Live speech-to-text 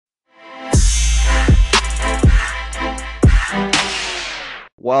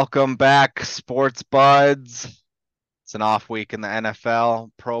Welcome back, sports buds. It's an off week in the NFL,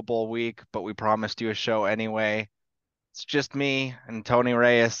 Pro Bowl week, but we promised you a show anyway. It's just me and Tony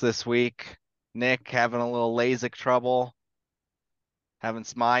Reyes this week. Nick having a little LASIK trouble, having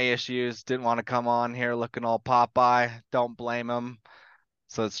some eye issues, didn't want to come on here looking all Popeye. Don't blame him.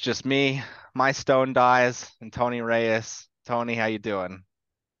 So it's just me, my stone dies, and Tony Reyes. Tony, how you doing?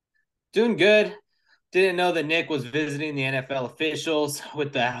 Doing good. Didn't know that Nick was visiting the NFL officials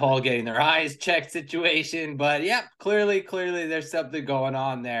with that whole getting their eyes checked situation, but yeah, clearly there's something going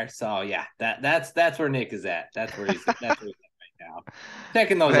on there. So yeah, that's where Nick is at. That's where he's at right now.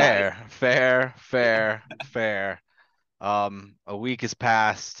 Checking those eyes. Fair. A week has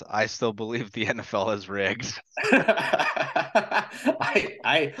passed. I still believe the NFL is rigged.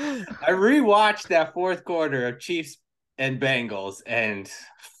 I rewatched that fourth quarter of Chiefs and Bengals, and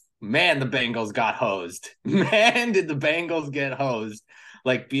man, the Bengals got hosed. Man, did the Bengals get hosed.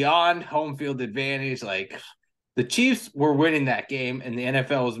 Like beyond home field advantage. Like the Chiefs were winning that game, and the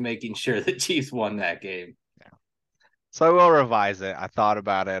NFL was making sure the Chiefs won that game. So I will revise it. I thought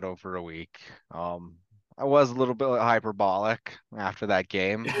about it over a week. I was a little bit hyperbolic after that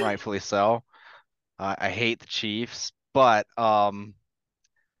game, rightfully so. I hate the Chiefs, but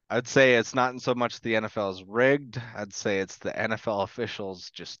I'd say it's not so much the NFL is rigged. I'd say it's the NFL officials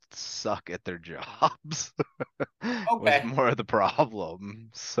just suck at their jobs was Okay, more of the problem.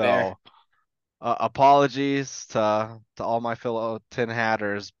 fair. So apologies to all my fellow Tin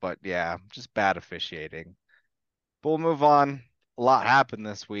Hatters, but yeah, just bad officiating. But we'll move on. A lot happened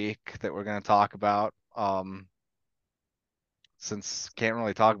this week that we're going to talk about. Since can't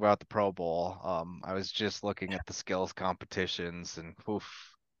really talk about the Pro Bowl, I was just looking at the skills competitions and oof,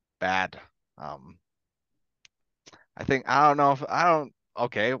 bad. Um, I don't know if I don't.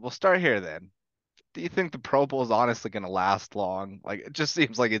 Okay, we'll start here then. Do you think the Pro Bowl is honestly going to last long? Like, it just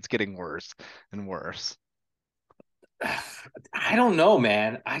seems like it's getting worse and worse. I don't know,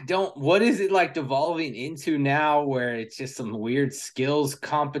 man. I don't. What is it like devolving into now where it's just some weird skills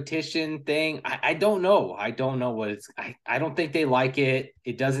competition thing? I don't know. I don't know what it's. I don't think they like it.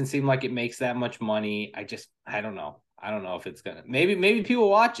 It doesn't seem like it makes that much money. I don't know. I don't know if it's gonna. Maybe people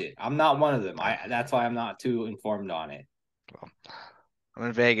watch it. I'm not one of them. Yeah. That's why I'm not too informed on it. Well, I'm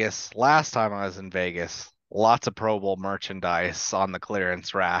in Vegas. Last time I was in Vegas, lots of Pro Bowl merchandise on the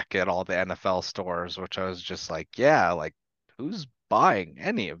clearance rack at all the NFL stores, which I was just like, yeah, like who's buying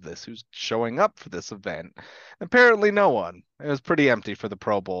any of this? Who's showing up for this event? Apparently no one. It was pretty empty for the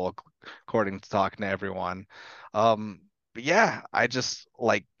Pro Bowl, according to talking to everyone. But yeah, I just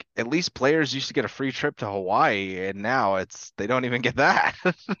like at least players used to get a free trip to Hawaii, and now it's they don't even get that.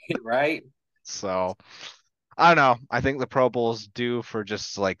 Right? So I don't know. I think the Pro Bowl's due for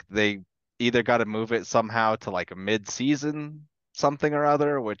just like they either got to move it somehow to like a mid-season something or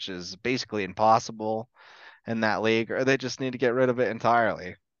other, which is basically impossible in that league, or they just need to get rid of it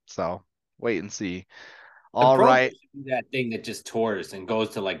entirely. So wait and see. The All Pro Bowl right. should be that thing that just tours and goes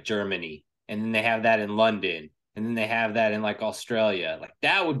to like Germany, and then they have that in London, and then they have that in like Australia. Like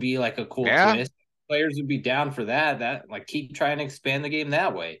that would be like a cool Yeah, twist. Players would be down for that. That like keep trying to expand the game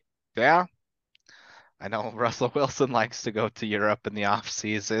that way. yeah. I know Russell Wilson likes to go to Europe in the off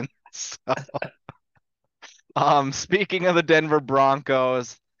season. So, speaking of the Denver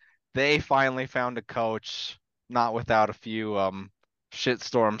Broncos, they finally found a coach, not without a few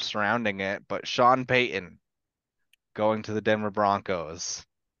shitstorms surrounding it, but Sean Payton going to the Denver Broncos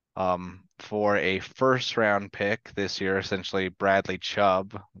for a first round pick this year, essentially Bradley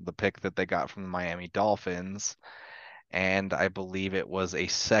Chubb, the pick that they got from the Miami Dolphins. And I believe it was a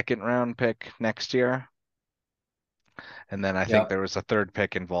second round pick next year. And then I think Yep. there was a third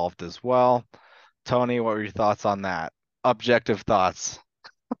pick involved as well. Tony, what were your thoughts on that? Objective thoughts.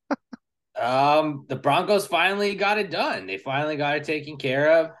 The Broncos finally got it done. They finally got it taken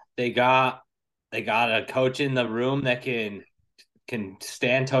care of. They got a coach in the room that can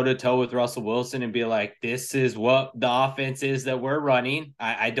stand toe to toe with Russell Wilson and be like, this is what the offense is that we're running.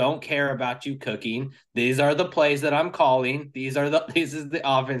 I don't care about you cooking. These are the plays that I'm calling. This is the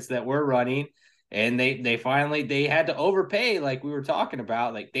offense that we're running. And they finally they had to overpay, like we were talking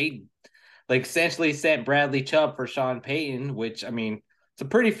about. Like they like essentially sent Bradley Chubb for Sean Payton, which I mean, it's a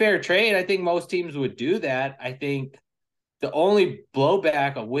pretty fair trade. I think most teams would do that. I think the only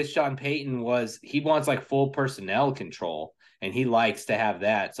blowback with Sean Payton was he wants like full personnel control and he likes to have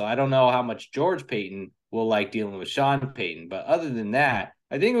that. So I don't know how much George Payton will like dealing with Sean Payton. But other than that,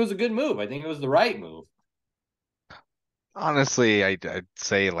 I think it was a good move. I think it was the right move. Honestly, I'd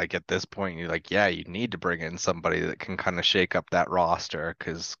say like at this point, you're like, yeah, you need to bring in somebody that can kind of shake up that roster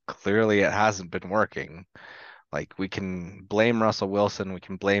because clearly it hasn't been working. Like we can blame Russell Wilson, we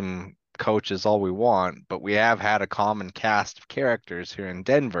can blame coaches all we want, but we have had a common cast of characters here in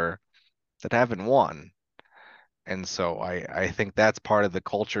Denver that haven't won. And so I think that's part of the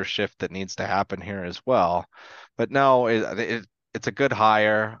culture shift that needs to happen here as well. But no, it's a good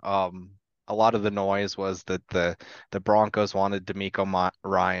hire. A lot of the noise was that the Broncos wanted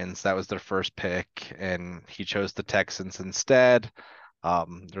Ryans. That was their first pick, and he chose the Texans instead.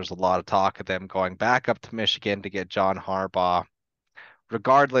 There's a lot of talk of them going back up to Michigan to get John Harbaugh.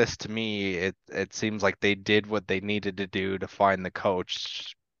 Regardless, to me, it seems like they did what they needed to do to find the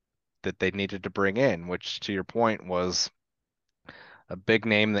coach that they needed to bring in, which to your point was a big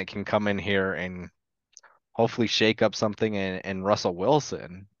name that can come in here and hopefully shake up something in Russell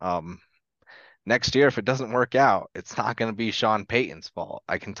Wilson. Next year, if it doesn't work out, it's not going to be Sean Payton's fault.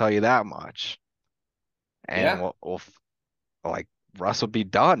 I can tell you that much. And Yeah. like Russ would be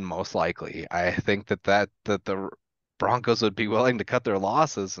done most likely. I think that the Broncos would be willing to cut their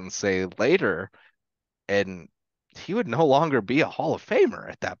losses and say later, and he would no longer be a Hall of Famer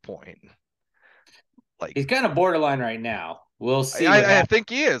at that point. Like He's kind of borderline right now. We'll see what I happens. think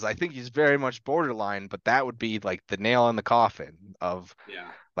he is. I think he's very much borderline, but that would be like the nail in the coffin of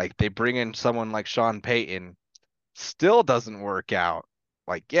Yeah. like they bring in someone like Sean Payton, still doesn't work out.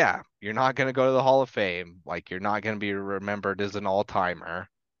 Like, yeah, you're not going to go to the Hall of Fame. Like, you're not going to be remembered as an all-timer.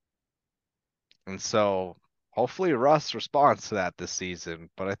 And so hopefully Russ responds to that this season.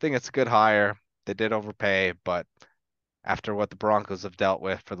 But I think it's a good hire. They did overpay, but after what the Broncos have dealt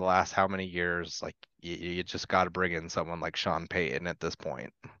with for the last how many years, like you just got to bring in someone like Sean Payton at this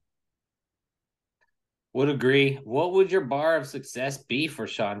point. Would agree. What would your bar of success be for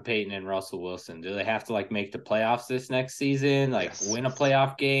Sean Payton and Russell Wilson? Do they have to like make the playoffs this next season? Like Yes. win a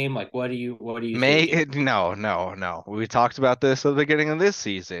playoff game? Like what are you thinking? May no, no, no. We talked about this at the beginning of this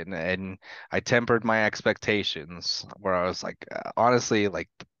season, and I tempered my expectations where I was like, honestly, like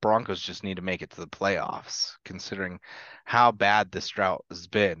the Broncos just need to make it to the playoffs, considering how bad this drought has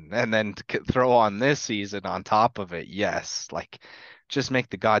been. And then to throw on this season on top of it, yes, like just make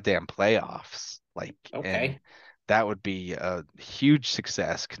the goddamn playoffs. Like, and Okay. that would be a huge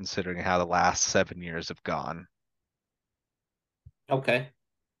success considering how the last 7 years have gone. Okay. I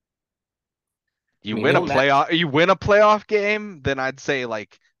You mean, win a he'll match. playoff game, then I'd say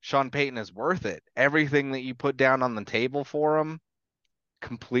like Sean Payton is worth it. Everything that you put down on the table for him,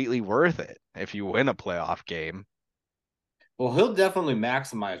 completely worth it if you win a playoff game. Well, he'll definitely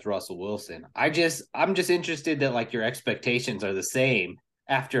maximize Russell Wilson. I'm just interested that like your expectations are the same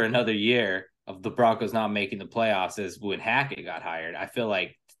after another year of the Broncos not making the playoffs as when Hackett got hired. I feel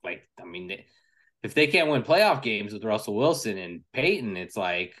like I mean if they can't win playoff games with Russell Wilson and Peyton, it's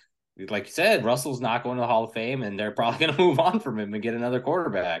like you said, Russell's not going to the Hall of Fame, and they're probably going to move on from him and get another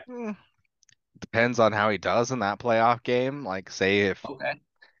quarterback. Hmm, depends on how he does in that playoff game. Like say if Okay,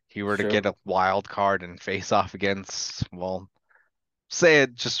 he were it's to get true. a wild card and face off against, well, say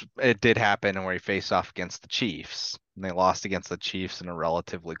it did happen and where he faced off against the Chiefs and they lost against the Chiefs in a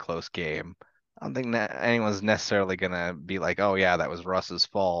relatively close game. I don't think that anyone's necessarily gonna be like, oh yeah, that was Russ's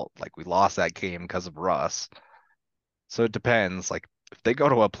fault. Like we lost that game because of Russ. So it depends. Like if they go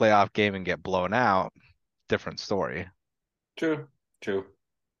to a playoff game and get blown out, different story. True. True.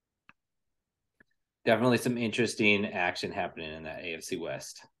 Definitely some interesting action happening in that AFC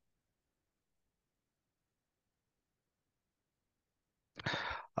West.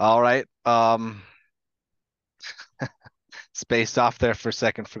 All right. Spaced off there for a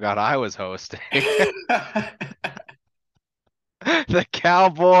second, forgot I was hosting. The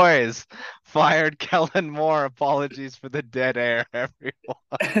Cowboys fired Kellen Moore. Apologies for the dead air, everyone.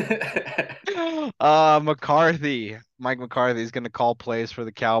 Mike McCarthy is going to call plays for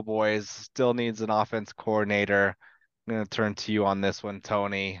the Cowboys. Still needs an offense coordinator. I'm going to turn to you on this one,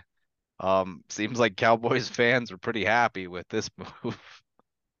 Tony. Seems like Cowboys fans are pretty happy with this move.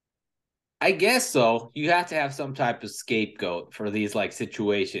 I guess so. You have to have some type of scapegoat for these like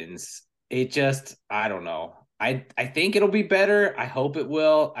situations. It just, I don't know. I think it'll be better. I hope it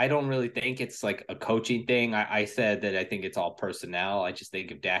will. I don't really think it's like a coaching thing. I said that I think it's all personnel. I just think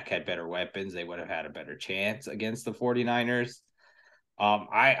if Dak had better weapons, they would have had a better chance against the 49ers.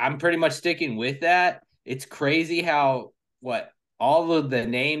 I'm pretty much sticking with that. It's crazy how what all of the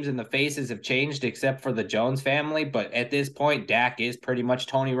names and the faces have changed except for the Jones family. But at this point, Dak is pretty much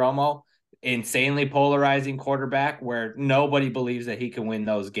Tony Romo, insanely polarizing quarterback where nobody believes that he can win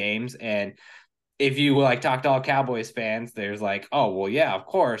those games. And if you like talk to all Cowboys fans, there's like, oh well, yeah, of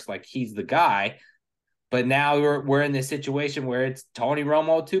course, like he's the guy. But now we're in this situation where it's Tony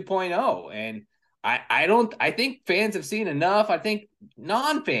Romo 2.0, and I think fans have seen enough. I think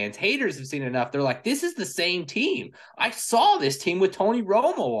non-fans, haters have seen enough. They're like, this is the same team. I saw this team with Tony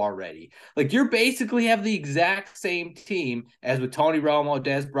Romo already. Like, you're basically have the exact same team as with Tony Romo,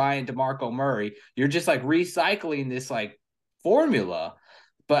 Des Bryant, DeMarco Murray. You're just like recycling this like formula.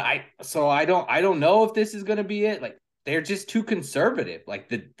 But I don't know if this is gonna be it. Like, they're just too conservative.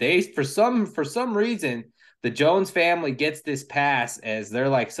 Like for some reason, the Jones family gets this pass as they're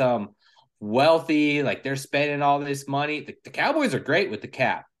like some wealthy, like they're spending all this money. The Cowboys are great with the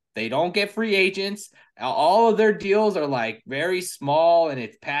cap. They don't get free agents. All of their deals are like very small, and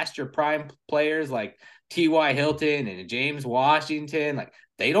it's past your prime players like T.Y. Hilton and James Washington. Like,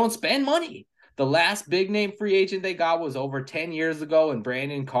 they don't spend money. The last big name free agent they got was over 10 years ago, and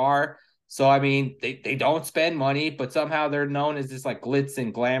Brandon Carr. So, I mean, they don't spend money, but somehow they're known as this like glitz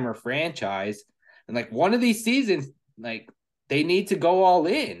and glamour franchise. And like one of these seasons, like they need to go all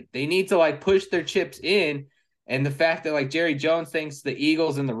in. They need to like push their chips in. And the fact that like Jerry Jones thinks the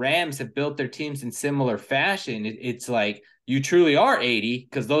Eagles and the Rams have built their teams in similar fashion, it's like you truly are 80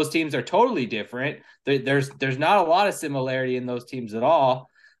 because those teams are totally different. There's not a lot of similarity in those teams at all.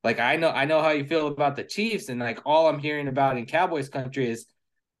 Like I know how you feel about the Chiefs, and like all I'm hearing about in Cowboys country is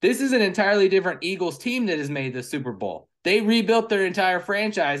this is an entirely different Eagles team that has made the Super Bowl. They rebuilt their entire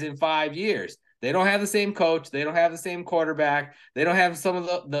franchise in 5 years. They don't have the same coach. They don't have the same quarterback. They don't have some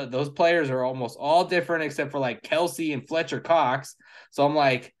of those players are almost all different except for like Kelsey and Fletcher Cox. So I'm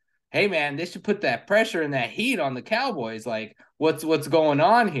like, hey man, they should put that pressure and that heat on the Cowboys. Like, what's going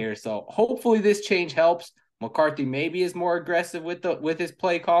on here? So hopefully this change helps. McCarthy maybe is more aggressive with his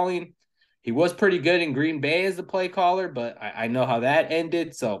play calling. He was pretty good in Green Bay as a play caller, but I know how that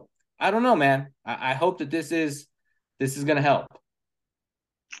ended. So I don't know, man. I hope that this is gonna help.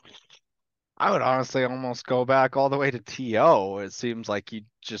 I would honestly almost go back all the way to TO. It seems like you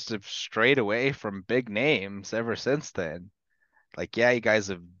just have strayed away from big names ever since then. Like, yeah, you guys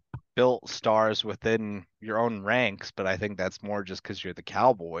have built stars within your own ranks, but I think that's more just because you're the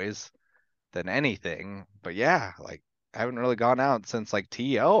Cowboys than anything. But yeah, like, I haven't really gone out since like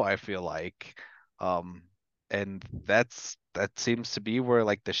TO, I feel like. Um, and that seems to be where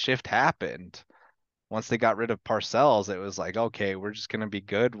like the shift happened. Once they got rid of Parcells, it was like, okay, we're just gonna be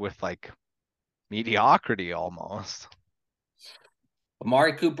good with like mediocrity almost.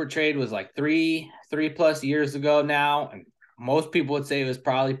 Amari Cooper trade was like three plus years ago now, and most people would say it was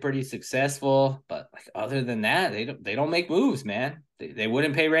probably pretty successful. But like other than that, they don't make moves, man. They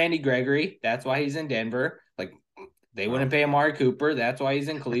wouldn't pay Randy Gregory. That's why he's in Denver. Like they Well, wouldn't pay Amari Cooper. That's why he's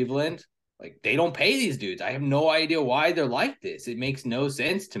in Cleveland. Like they don't pay these dudes. I have no idea why they're like this. It makes no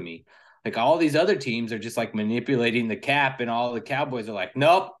sense to me. Like all these other teams are just like manipulating the cap, and all the Cowboys are like,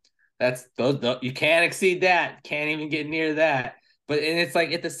 nope, that's those you can't exceed that. Can't even get near that. But and it's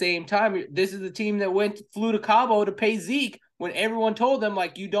like at the same time, this is the team that flew to Cabo to pay Zeke when everyone told them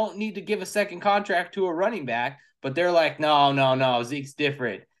like you don't need to give a second contract to a running back. But they're like, no, no, no, Zeke's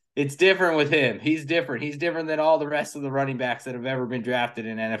different. It's different with him. He's different. He's different than all the rest of the running backs that have ever been drafted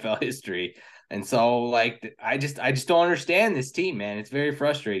in NFL history. And so like I just don't understand this team, man. It's very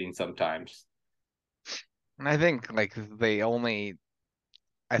frustrating sometimes. and I think like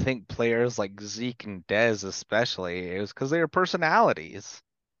I think players like Zeke and Dez especially, it was because they were personalities,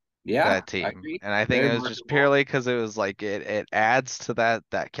 Yeah, that I team. agree. And I think Very it was just marketable. purely because it was like it adds to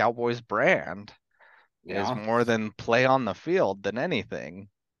that Cowboys brand. Is Yeah. more than play on the field than anything.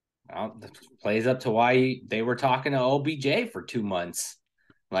 Well, this plays up to why they were talking to OBJ for 2 months.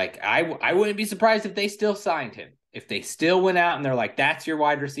 Like I wouldn't be surprised if they still signed him. If they still went out and they're like, that's your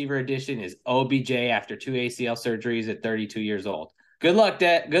wide receiver addition is OBJ after two ACL surgeries at 32 years old. Good luck,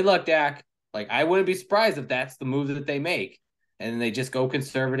 Dak. Good luck, Dak. Like I wouldn't be surprised if that's the move that they make. And they just go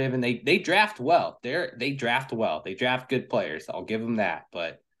conservative and they draft well. They draft well. They draft good players. I'll give them that.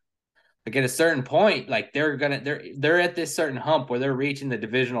 But like at a certain point, like they're at this certain hump where they're reaching the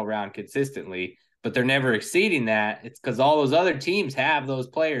divisional round consistently, but they're never exceeding that. It's because all those other teams have those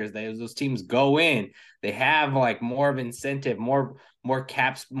players. Those teams go in. They have like more of incentive, more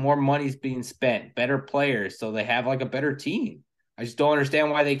caps, more money's being spent, better players, so they have like a better team. I just don't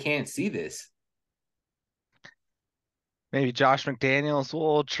understand why they can't see this. Maybe Josh McDaniels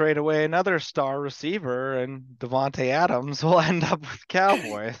will trade away another star receiver and Devontae Adams will end up with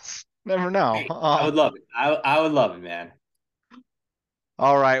Cowboys. Never know. Hey, I would love it. I would love it, man.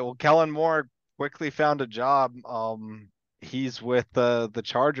 All right. Well, Kellen Moore quickly found a job. He's with the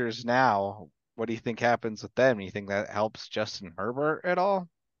Chargers now. What do you think happens with them? You think that helps Justin Herbert at all?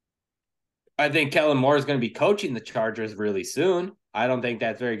 I think Kellen Moore is going to be coaching the Chargers really soon. I don't think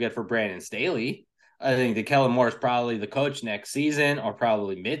that's very good for Brandon Staley. I think that Kellen Moore is probably the coach next season or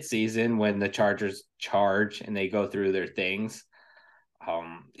probably mid-season when the Chargers charge and they go through their things.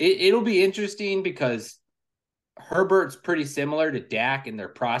 It'll be interesting because Herbert's pretty similar to Dak in their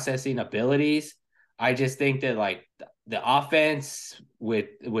processing abilities. I just think that like the offense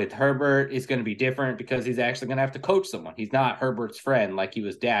with Herbert is going to be different because he's actually going to have to coach someone. He's not Herbert's friend like he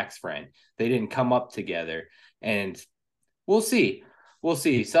was Dak's friend. They didn't come up together, and we'll see. We'll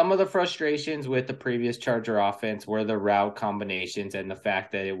see. Some of the frustrations with the previous Charger offense were the route combinations and the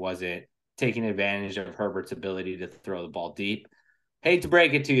fact that it wasn't taking advantage of Herbert's ability to throw the ball deep. Hate to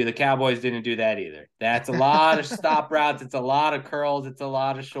break it to you, the Cowboys didn't do that either. That's a lot of stop routes. It's a lot of curls. It's a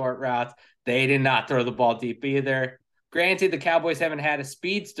lot of short routes. They did not throw the ball deep either. Granted, the Cowboys haven't had a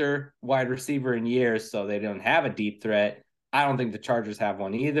speedster wide receiver in years, so they don't have a deep threat. I don't think the Chargers have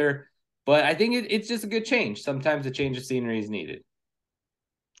one either. But I think it's just a good change. Sometimes a change of scenery is needed.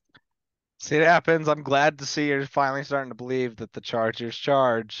 See, it happens. I'm glad to see you're finally starting to believe that the Chargers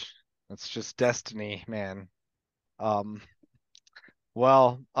charge. It's just destiny, man. Um,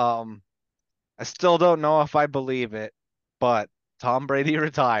 well, I still don't know if I believe it, but Tom Brady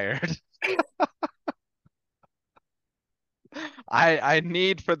retired. I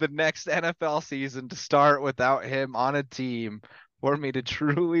need for the next NFL season to start without him on a team for me to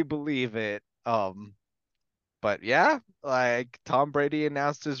truly believe it. But yeah, like Tom Brady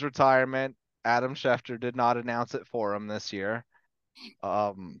announced his retirement. Adam Schefter did not announce it for him this year.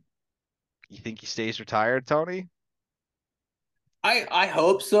 Um, you think he stays retired, Tony? I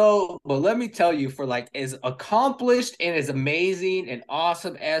hope so, but let me tell you, for like as accomplished and as amazing and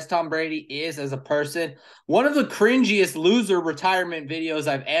awesome as Tom Brady is as a person, one of the cringiest loser retirement videos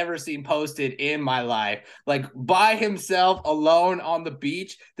I've ever seen posted in my life. Like by himself alone on the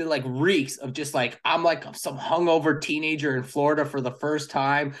beach that like reeks of just like I'm like some hungover teenager in Florida for the first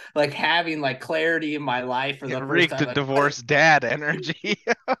time, like having like clarity in my life for It the first reeked time. of Like what divorced dad energy.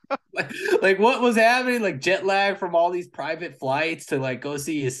 like what was happening, like jet lag from all these private flights to like go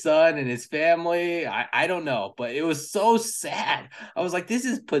see his son and his family. I don't know, but it was so sad. I was like, this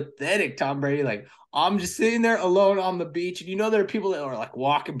is pathetic, Tom Brady. Like I'm just sitting there alone on the beach, and you know there are people that are like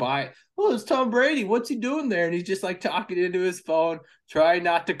walking by. Oh, it's Tom Brady, what's he doing there? And he's just like talking into his phone, trying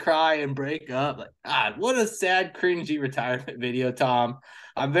not to cry and break up. Like God, what a sad cringy retirement video, Tom.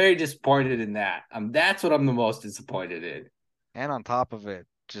 I'm very disappointed in that. That's what I'm the most disappointed in. And on top of it,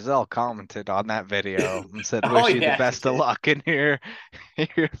 Giselle commented on that video and said, Oh "Wish you the yeah, she best of did. luck in your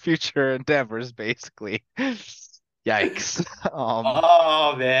future endeavors." Basically, yikes.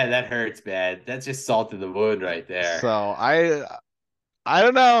 Oh man, that hurts, man. That's just salt in the wound right there. So I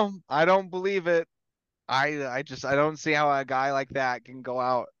don't know. I don't believe it. I don't see how a guy like that can go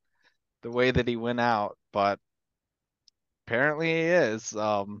out the way that he went out, but apparently he is.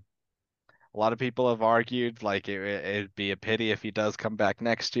 A lot of people have argued like it'd be a pity if he does come back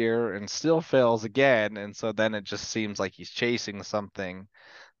next year and still fails again, and so then it just seems like he's chasing something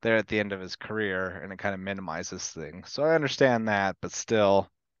there at the end of his career, and it kind of minimizes things. So I understand that, but still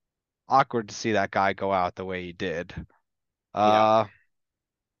awkward to see that guy go out the way he did. Yeah, Uh,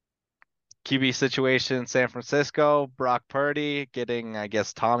 QB situation in San Francisco, Brock Purdy getting, I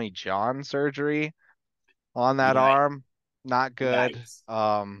guess, Tommy John surgery on that yikes, arm. Not good. yikes.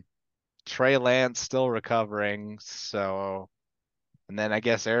 Trey Lance still recovering, so and then I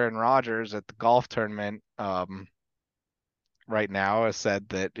guess Aaron Rodgers at the golf tournament right now has said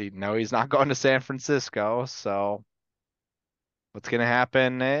that he's not going to San Francisco, so what's gonna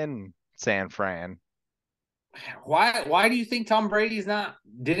happen in San Fran? Why do you think Tom Brady's not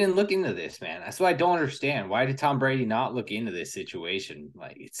didn't look into this, man? That's what I don't understand. Why did Tom Brady not look into this situation?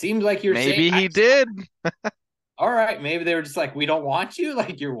 Like it seems like you're saying Maybe he did. all right, maybe they were just like, we don't want you,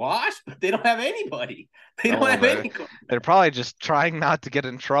 like you're washed, but they don't have anybody. They Oh don't well, have any. they're probably just trying not to get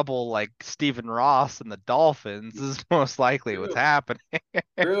in trouble like Stephen Ross and the Dolphins is most likely what's True, happening.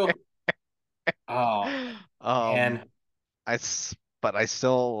 true. Oh Um, man, but I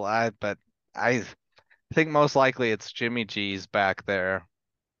still, but I think most likely it's Jimmy G's back there.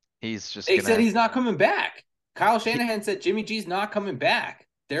 He's just they said gonna. he's not coming back. Kyle He, Shanahan said Jimmy G's not coming back.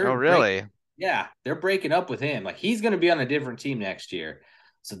 oh They're breaking, really? yeah, they're breaking up with him. Like he's going to be on a different team next year.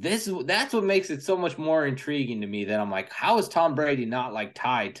 So that's what makes it so much more intriguing to me. That I'm like, how is Tom Brady not like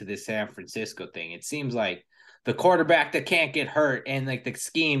tied to this San Francisco thing? It seems like the quarterback that can't get hurt and like the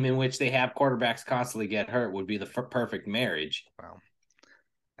scheme in which they have quarterbacks constantly get hurt would be the perfect marriage. Well,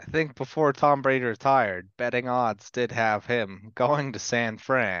 I think before Tom Brady retired, betting odds did have him going to San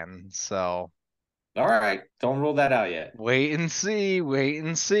Fran. So All right, don't rule that out yet. wait and see, wait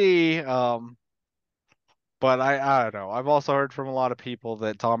and see. But I don't know. I've also heard from a lot of people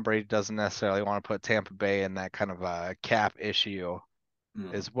that Tom Brady doesn't necessarily want to put Tampa Bay in that kind of a cap issue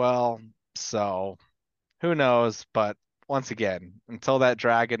Mm. as well. So who knows? But once again, until that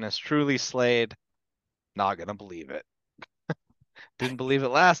dragon is truly slayed, not gonna believe it. Didn't believe it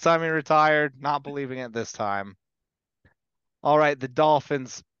last time he retired, not believing it this time. All right, the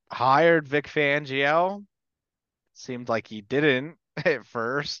Dolphins hired Vic Fangio. Seemed like he didn't at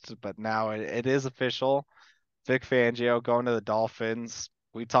first, but now it is official. Vic Fangio going to the Dolphins.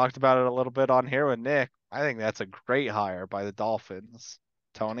 We talked about it a little bit on here with Nick. I think that's a great hire by the Dolphins.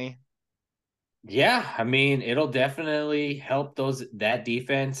 Tony? Yeah, I mean, it'll definitely help that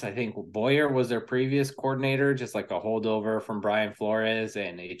defense. I think Boyer was their previous coordinator, just like a holdover from Brian Flores,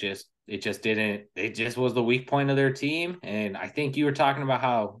 and it just was the weak point of their team. And I think you were talking about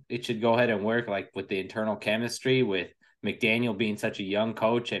how it should go ahead and work like with the internal chemistry with McDaniel being such a young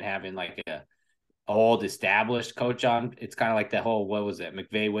coach and having like a old established coach on. It's kind of like that whole what was it,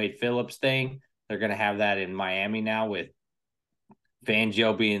 McVay Wade Phillips thing. They're gonna have that in Miami now with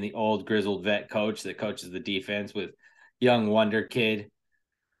Fangio being the old grizzled vet coach that coaches the defense with young wonder kid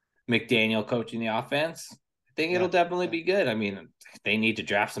McDaniel coaching the offense. I think it'll Yeah. definitely be good. I mean, they need to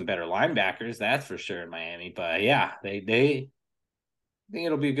draft some better linebackers, that's for sure in Miami. But yeah, they think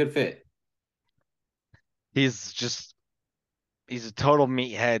it'll be a good fit. He's just he's a total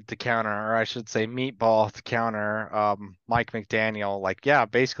meathead to counter, or I should say meatball to counter Mike McDaniel. Like, yeah,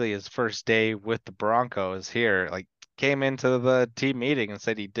 basically his first day with the Broncos here, like came into the team meeting and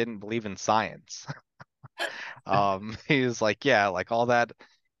said he didn't believe in science. He was like, yeah, like all that,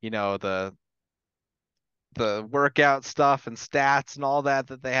 the workout stuff and stats and all that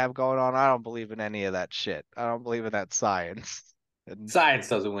they have going on. I don't believe in any of that shit. I don't believe in that science. And Science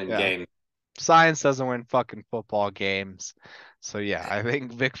doesn't win yeah, games. science doesn't win fucking football games. So yeah, I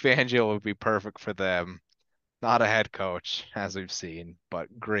think Vic Fangio would be perfect for them. Not a head coach, as we've seen,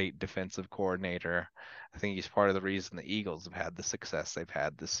 but great defensive coordinator. I think he's part of the reason the Eagles have had the success they've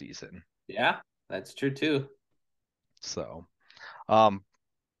had this season. Yeah, that's true too. So, um,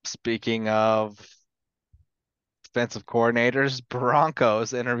 speaking of defensive coordinators,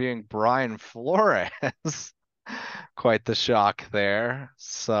 Broncos interviewing Brian Flores. Quite the shock there.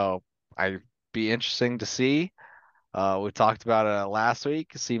 So I'd be interesting to see. We talked about it last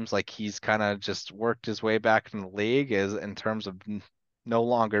week. It seems like he's kind of just worked his way back in the league as in terms of no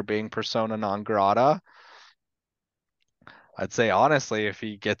longer being persona non grata. I'd say honestly, if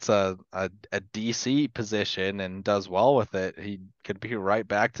he gets a DC position and does well with it, he could be right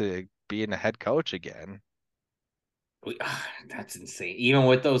back to being a head coach again. That's insane. Even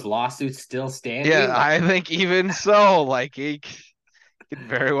with those lawsuits still Yeah, standing, like I think even so, like he could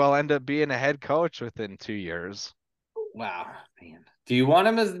very well end up being a head coach within 2 years. wow, man. Do you want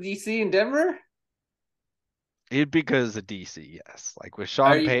him as the DC in Denver? He'd be good as a DC, yes. Like with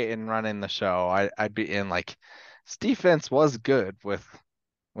Are Sean you Payton running the show, I'd be in like his defense was good with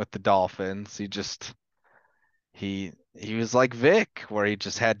the Dolphins. He was like Vic, where he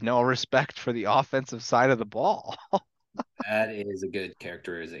just had no respect for the offensive side of the ball. That is a good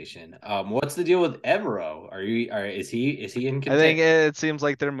characterization. What's the deal with Evero? Is he in I think contention? it seems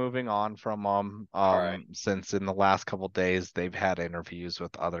like they're moving on from All right. since in the last couple days they've had interviews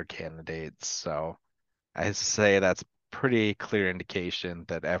with other candidates. So I say that's pretty clear indication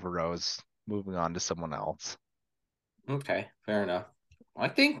that Evero's moving on to someone else. Okay, fair enough. I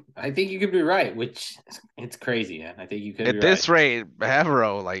think you could be right, which it's crazy, man. I think you could be At right. this rate,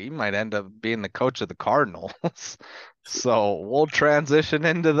 Evero, like he might end up being the coach of the Cardinals. So we'll transition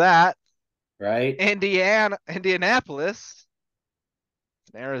into that. Right? Indianapolis,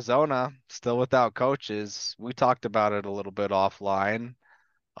 Arizona, still without coaches. We talked about it a little bit offline.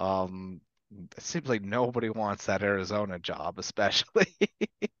 Um, it seems like nobody wants that Arizona job, especially.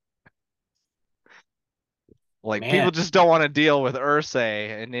 Like Man, people just don't want to deal with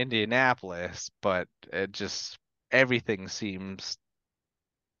Ursay in Indianapolis, but it just everything seems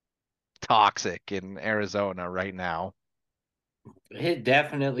toxic in Arizona right now. it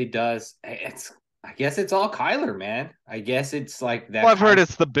definitely does. I guess it's all Kyler, man. I guess it's like Well, that I've heard Kyler.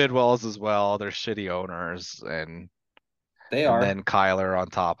 it's the Bidwells as well. They're shitty owners, They and are. then Kyler on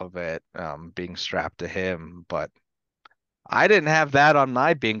top of it, being strapped to him. But I didn't have that on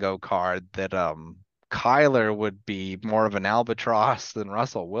my bingo card that Kyler would be more of an albatross than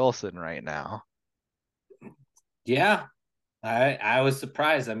Russell Wilson right now. Yeah. I was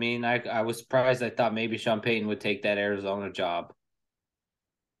surprised. I mean, I was surprised. I thought maybe Sean Payton would take that Arizona job.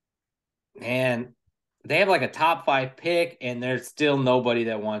 And they have like a top five pick, and there's still nobody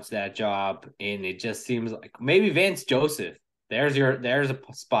that wants that job. And it just seems like maybe Vance Joseph. there's a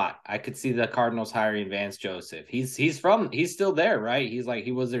spot. I could see the Cardinals hiring Vance Joseph. He's still there, right?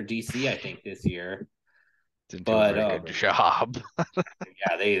 He was their DC, I think, this year. Didn't do a But very good job.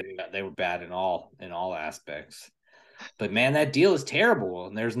 yeah, they were bad in all aspects. But man, that deal is terrible,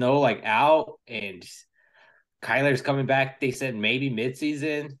 and there's no like out, and Kyler's coming back. They said maybe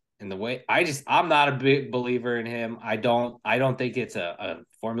midseason. And the way I'm not a big believer in him. I don't think it's a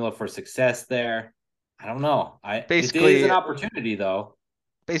formula for success there. I don't know. It is an Basically, opportunity though.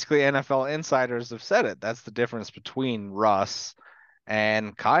 basically NFL insiders have said it. That's the difference between Russ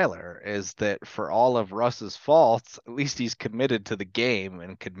and Kyler is that for all of Russ's faults, at least he's committed to the game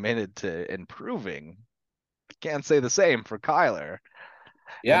and committed to improving. Can't say the same for Kyler. And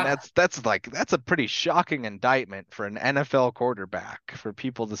Yeah, that's a pretty shocking indictment for an NFL quarterback for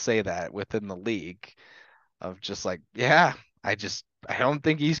people to say that within the league of just like, yeah, I don't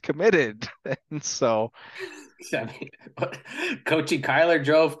think he's committed. And so I mean, coaching Kyler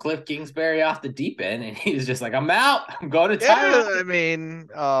drove Cliff Kingsbury off the deep end, and he was just like, "I'm out. I'm going to yeah, Thailand." I mean,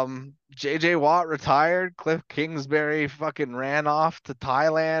 JJ Watt retired, Cliff Kingsbury fucking ran off to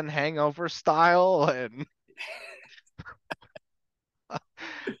Thailand hangover style and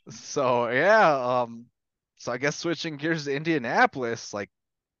so yeah, so I guess switching gears to Indianapolis, like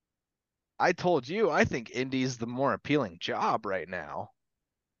I told you, I think Indy's the more appealing job right now.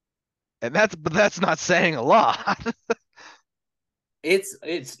 And that's not saying a lot. It's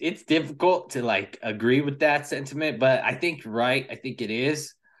difficult to like agree with that sentiment, but I think right. I think it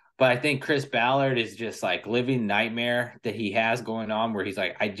is. But I think Chris Ballard is just like living nightmare that he has going on where he's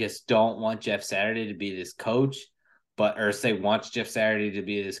like, I just don't want Jeff Saturday to be this coach, but or say wants Jeff Saturday to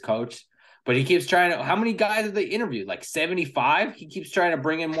be this coach. But he keeps trying to how many guys have they interviewed? Like 75? He keeps trying to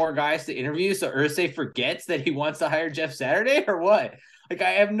bring in more guys to interview. So Ursay forgets that he wants to hire Jeff Saturday or what? Like,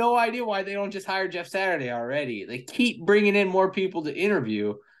 I have no idea why they don't just hire Jeff Saturday already. They keep bringing in more people to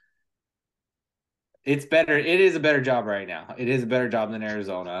interview. It's better. It is a better job right now. It is a better job than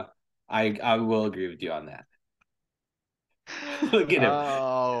Arizona. I will agree with you on that. Look at him,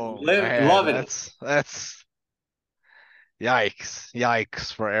 Oh man, loving it. that's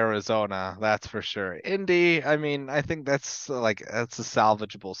yikes for Arizona, that's for sure. Indy, I mean, I think that's a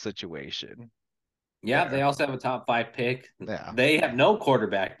salvageable situation Yeah, they there. also have a top 5 pick. Yeah. They have no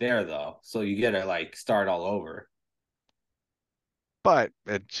quarterback there though, so you got to like start all over. But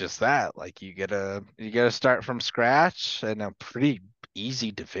it's just that, like you gotta start from scratch in a pretty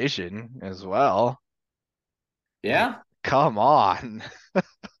easy division as well. Like, Yeah, come on.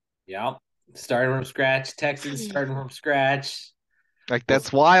 yeah. Starting from scratch. Texans starting from scratch. Like We'll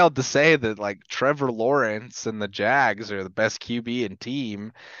that's wild to say that like Trevor Lawrence and the Jags are the best QB and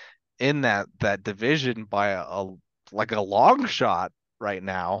team in that division by a like a long shot right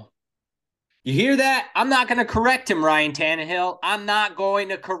now. You hear that? I'm not going to correct him, Ryan Tannehill. I'm not going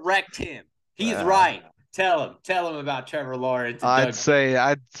to correct him. He's Uh, right. Tell him about Trevor Lawrence and I'd Doug. say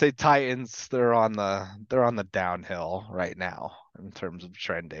I'd say Titans they're on the downhill right now in terms of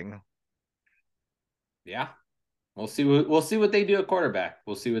trending. Yeah, we'll see what they do at quarterback.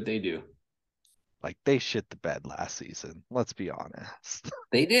 We'll see what they do. Like they shit the bed last season. Let's be honest.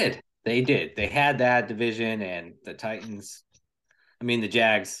 They did. They did. They had that division, and the Titans. I mean, the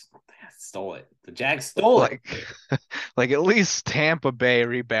Jags stole it. The Jags stole it. Like like at least Tampa Bay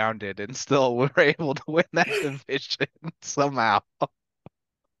rebounded and still were able to win that division somehow.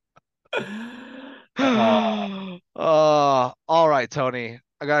 Uh, All right, Tony.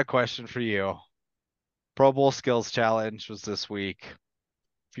 I got a question for you. Pro Bowl Skills Challenge was this week.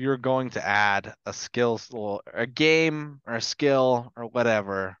 If you're going to add a skills, well, a game or a skill or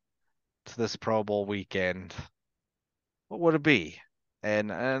whatever to this Pro Bowl weekend, what would it be?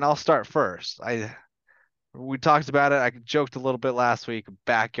 And I'll start first. We talked about it. I joked a little bit last week.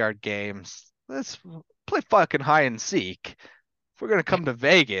 Backyard games. Let's play fucking hide and seek. If we're gonna come to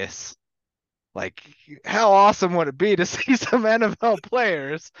Vegas, like, how awesome would it be to see some NFL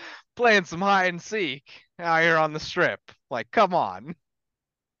players playing some hide and seek out here on the strip? Like, come on.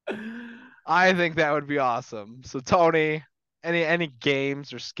 I think that would be awesome. So, Tony, any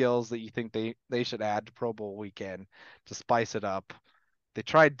games or skills that you think they should add to Pro Bowl weekend to spice it up? They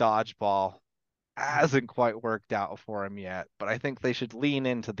tried dodgeball, hasn't quite worked out for him yet, but I think they should lean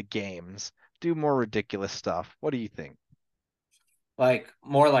into the games, do more ridiculous stuff. What do you think? like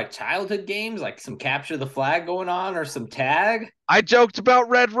more like childhood games, like some capture the flag going on or some tag. I joked about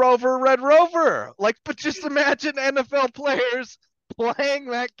Red Rover, Red Rover. Like, but just imagine NFL players playing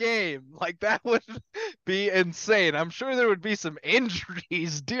that game. Like, that would be insane. I'm sure there would be some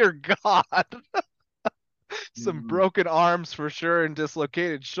injuries, dear God. Some broken arms for sure and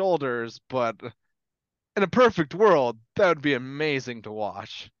dislocated shoulders, but In a perfect world, that would be amazing to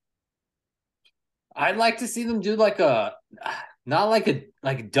watch. I'd like to see them do like a not like a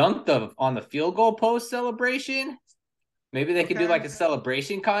like dunk the on the field goal post celebration. Maybe they could do Okay. like a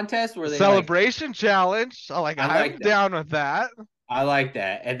celebration contest where A they like celebration challenge. I I'm like that. down with that. I like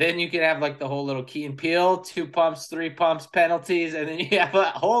that. And then you can have like the whole little Key and Peel, 2 pumps, 3 pumps, penalties, and then you have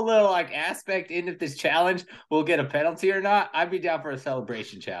a whole little like aspect in if this challenge will get a penalty or not. I'd be down for a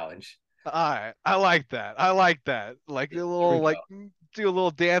celebration challenge. All right. I like that. I like that. Like a Here we little go. do a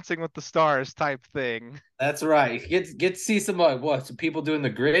little dancing with the stars type thing. That's right. Get to see some some people doing the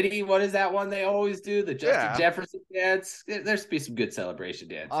gritty. What is that one they always do? The Justin Yeah. Jefferson dance. There's be some good celebration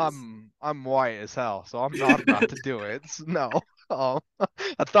dances. I'm white as hell, so I'm not about to do it. No. Oh,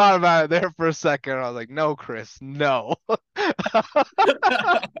 I thought about it there for a second. I was like, no, Chris, no.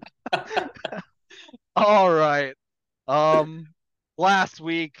 All right. Um, last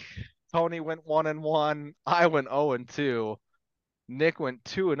week Tony went 1-1. I went 0-2. Nick went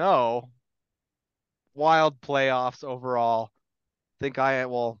 2-0. Wild playoffs overall. Think I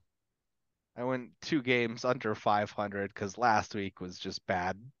went 2 games under 500 because last week was just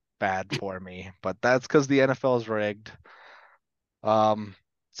bad for me. But that's because the NFL is rigged. Um,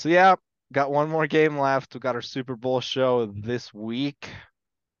 so yeah, got one more game left. We got our Super Bowl show this week.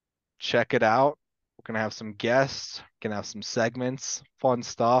 Check it out. We're gonna have some guests, gonna have some segments, fun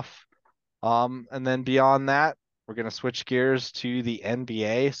stuff. And then beyond that, we're gonna switch gears to the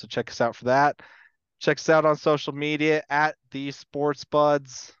NBA. So check us out for that. Check us out on social media at the Sports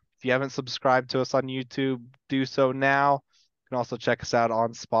Buds. If you haven't subscribed to us on YouTube, do so now. You can also check us out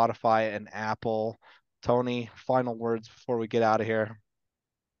on Spotify and Apple. Tony, final words before we get out of here.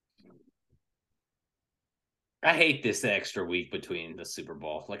 I hate this extra week between the Super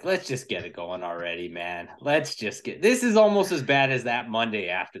Bowl. Like, let's just get it going already, man. Let's just get this is almost as bad as that Monday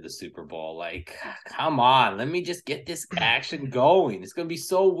after the Super Bowl. Like, come on, let me just get this action going. It's gonna be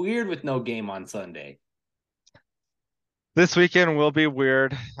so weird with no game on Sunday. This weekend will be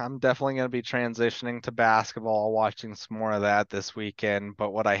weird. I'm definitely going to be transitioning to basketball, watching some more of that this weekend.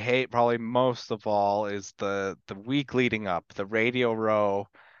 But what I hate probably most of all is the week leading up, the Radio Row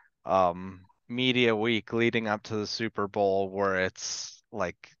media week leading up to the Super Bowl, where it's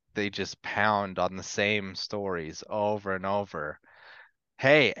like they just pound on the same stories over and over.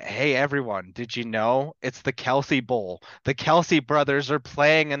 Hey, everyone, did you know it's the Kelsey Bowl? The Kelsey brothers are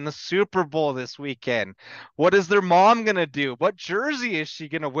playing in the Super Bowl this weekend. What is their mom gonna do? What jersey is she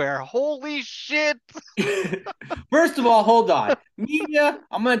gonna wear? Holy shit! First of all, hold on. Media,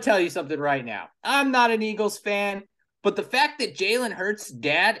 I'm going to tell you something right now. I'm not an Eagles fan, but the fact that Jalen Hurts'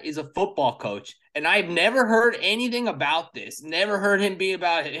 dad is a football coach, and I've never heard anything about this, never heard him be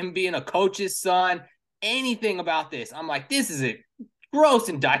about him being a coach's son, anything about this. I'm like, this is a gross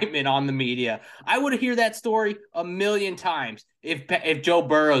indictment on the media. I would hear that story a million times if Joe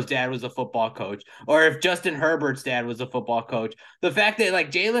Burrow's dad was a football coach or if Justin Herbert's dad was a football coach. The fact that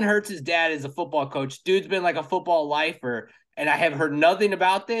like Jalen Hurts' dad is a football coach, dude's been like a football lifer, and I have heard nothing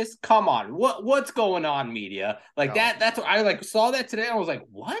about this. Come on, what's going on, media? Like Oh, that's what I like saw that today. I was like,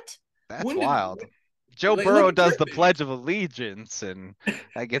 what? that's When did wild. Joe like look Burrow at does the Griffin? Pledge of Allegiance and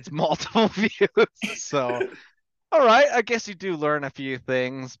that gets multiple views. So, all right, I guess you do learn a few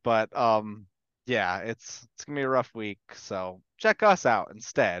things, but yeah, it's gonna be a rough week. So check us out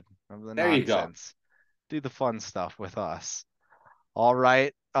instead of the There you go. nonsense. Do the fun stuff with us. All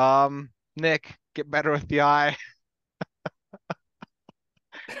right. Nick, get better with the eye.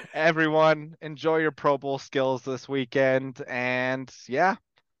 Everyone, enjoy your Pro Bowl skills this weekend. And yeah,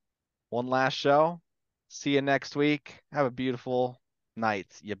 one last show. See you next week. Have a beautiful night,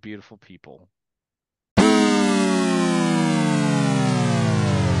 you beautiful people.